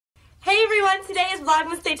everyone, today is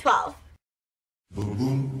Vlogmas Day 12. Boom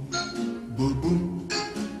boom, boom boom, boom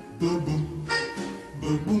boom, boom boom,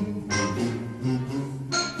 boom boom, boom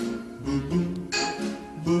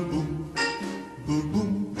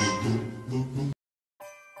boom.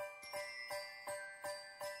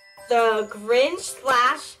 The Grinch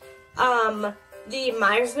slash the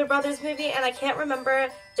Myers Brothers movie, and I can't remember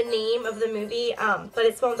the name of the movie, but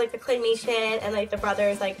it's one with like the claymation and like the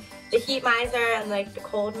brothers, like the heat miser and like the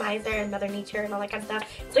cold miser and Mother Nature and all that kind of stuff.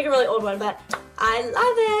 It's like a really old one, but I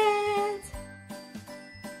love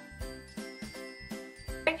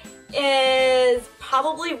it. Is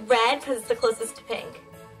probably red because it's the closest to pink.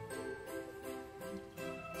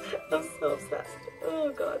 I'm so obsessed.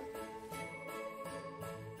 Oh god.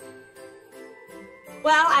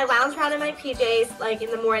 Well, I lounge around in my PJs like in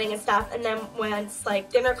the morning and stuff, and then once like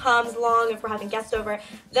dinner comes along, if we're having guests over,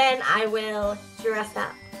 then I will dress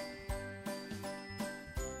up.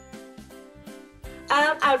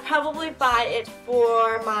 I would probably buy it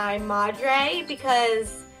for my madre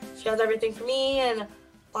because she does everything for me and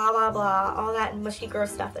blah blah blah, all that mushy gross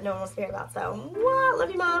stuff that no one wants to hear about. So, what? Love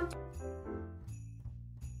you, Mom.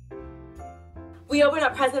 We opened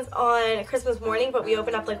up presents on Christmas morning, but we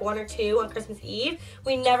opened up like 1 or 2 on Christmas Eve.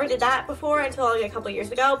 We never did that before until like a couple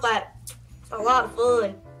years ago, but it's a lot of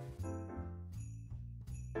fun.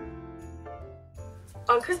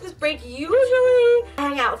 On Christmas break, usually I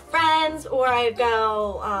hang out with friends, or I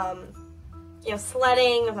go, you know,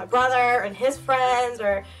 sledding with my brother and his friends,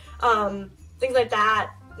 or things like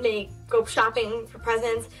that. Go shopping for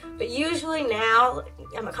presents. But usually now,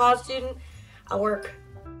 I'm a college student, I work.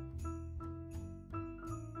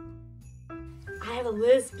 I have a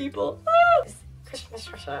list, people.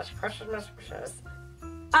 Christmas wishes, Christmas wishes.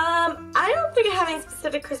 I don't think I have any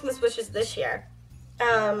specific Christmas wishes this year.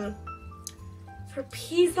 For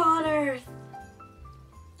peace on earth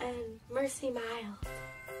and mercy mild,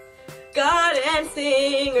 God and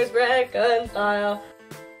singers reconcile.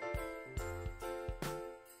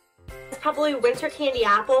 It's probably winter candy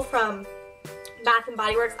apple from Bath and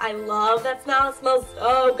Body Works. I love that smell. It smells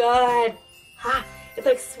so good. It's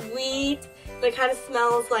like sweet. But it kind of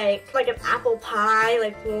smells like an apple pie,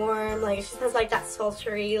 like warm, like it just has like that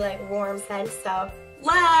sultry, like warm scent, so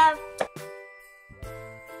love!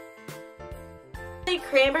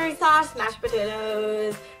 Cranberry sauce, mashed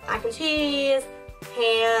potatoes, mac and cheese,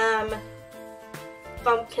 ham,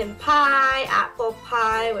 pumpkin pie, apple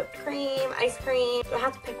pie, whipped cream, ice cream. Do I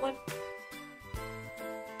have to pick one?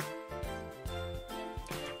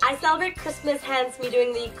 I celebrate Christmas, hence me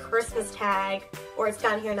doing the Christmas tag, or it's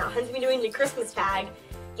down here now, hence me doing the Christmas tag,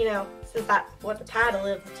 you know, since that's what the title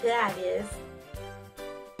of the tag is.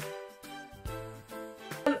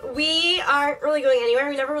 We aren't really going anywhere.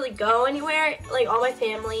 We never really go anywhere. Like, all my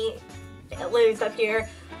family lives up here.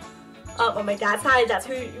 On my dad's side, that's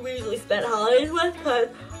who we usually spend holidays with, because,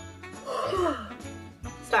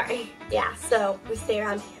 sorry. Yeah, so we stay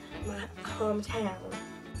around here in my hometown.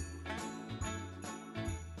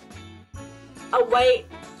 A white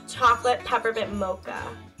chocolate peppermint mocha.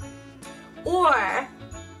 Or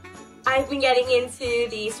I've been getting into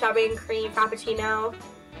the strawberry and cream frappuccino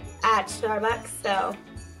at Starbucks, so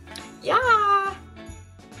yeah.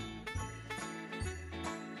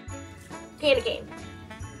 Panda game.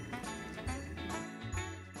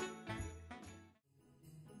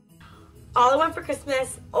 All I Want for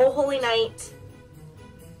Christmas, Oh Holy Night,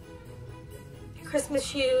 Christmas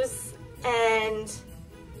shoes, and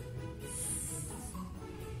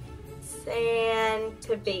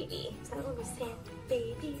Santa Baby. Santa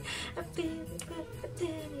Baby.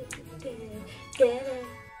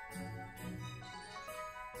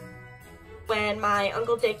 When my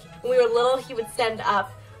Uncle Dick, when we were little, he would send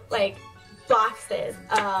up like boxes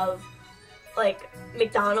of like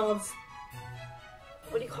McDonald's,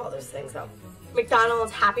 what do you call those things though?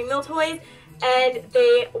 McDonald's Happy Meal toys, and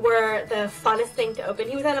they were the funnest thing to open.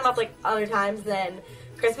 He would send them up like other times than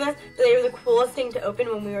Christmas, but they were the coolest thing to open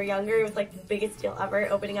when we were younger. It was like the biggest deal ever,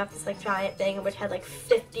 opening up this like giant thing which had like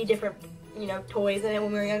 50 different, you know, toys in it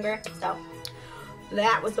when we were younger. So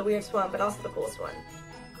that was the weirdest one, but also the coolest one.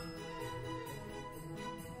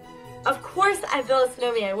 Of course I built a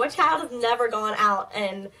snowman. What child has never gone out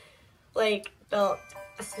and like built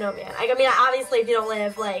a snowman? I mean, obviously if you don't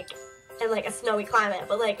live like in like a snowy climate,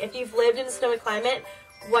 but like if you've lived in a snowy climate,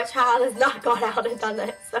 what child has not gone out and done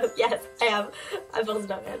that? So yes, I built a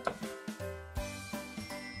snowman.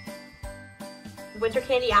 Winter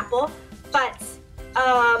candy apple, but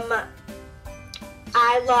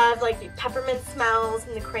I love like the peppermint smells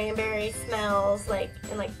and the cranberry smells, like,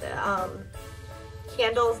 and like the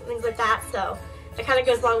candles and things like that, so that kind of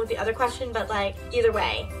goes along with the other question, but like either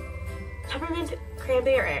way, peppermint,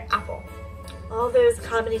 cranberry, or apple. All those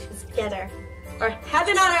combinations together are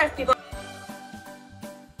heaven on earth, people.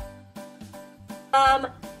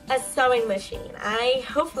 A sewing machine.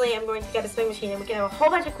 Hopefully I'm going to get a sewing machine and we can have a whole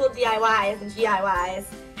bunch of cool DIYs and GIYs.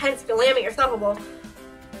 Hence, glam it yourselfable.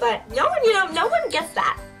 But no one, no one gets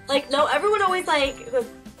that. Like, no, everyone always like goes,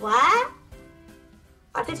 what?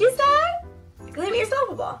 What did you say? Glam it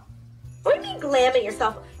yourselfable. What do you mean glam it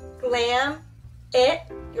yourself? Glam it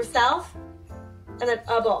yourself? And then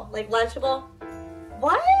able, like lunchable.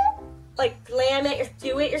 What? Like glam it,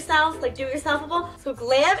 do it yourself, like do it yourselfable. So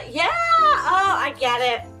glam, yeah. Oh, I get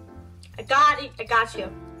it. I got you.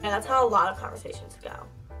 And that's how a lot of conversations go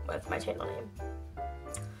with my channel name.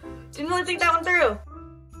 Didn't really think that one through.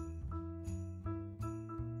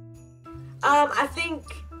 I think,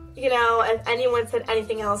 if anyone said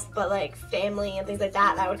anything else but like family and things like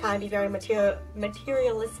that, that would kind of be very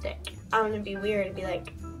materialistic. I'm gonna be weird and be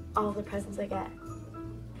like, all the presents I get.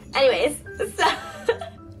 Anyways, so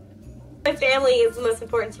my family is the most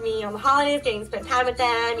important to me on the holidays, getting to spend time with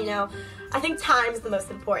them, I think time is the most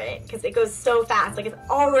important because it goes so fast. Like, it's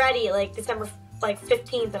already like December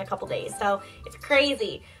 15th in a couple days, so it's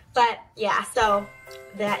crazy. But yeah, so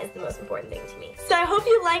that is the most important thing to me. So I hope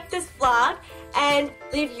you liked this vlog and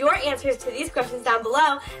leave your answers to these questions down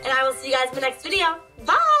below, and I will see you guys in the next video.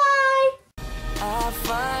 Bye! Our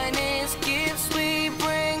finest gifts we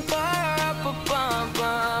bring.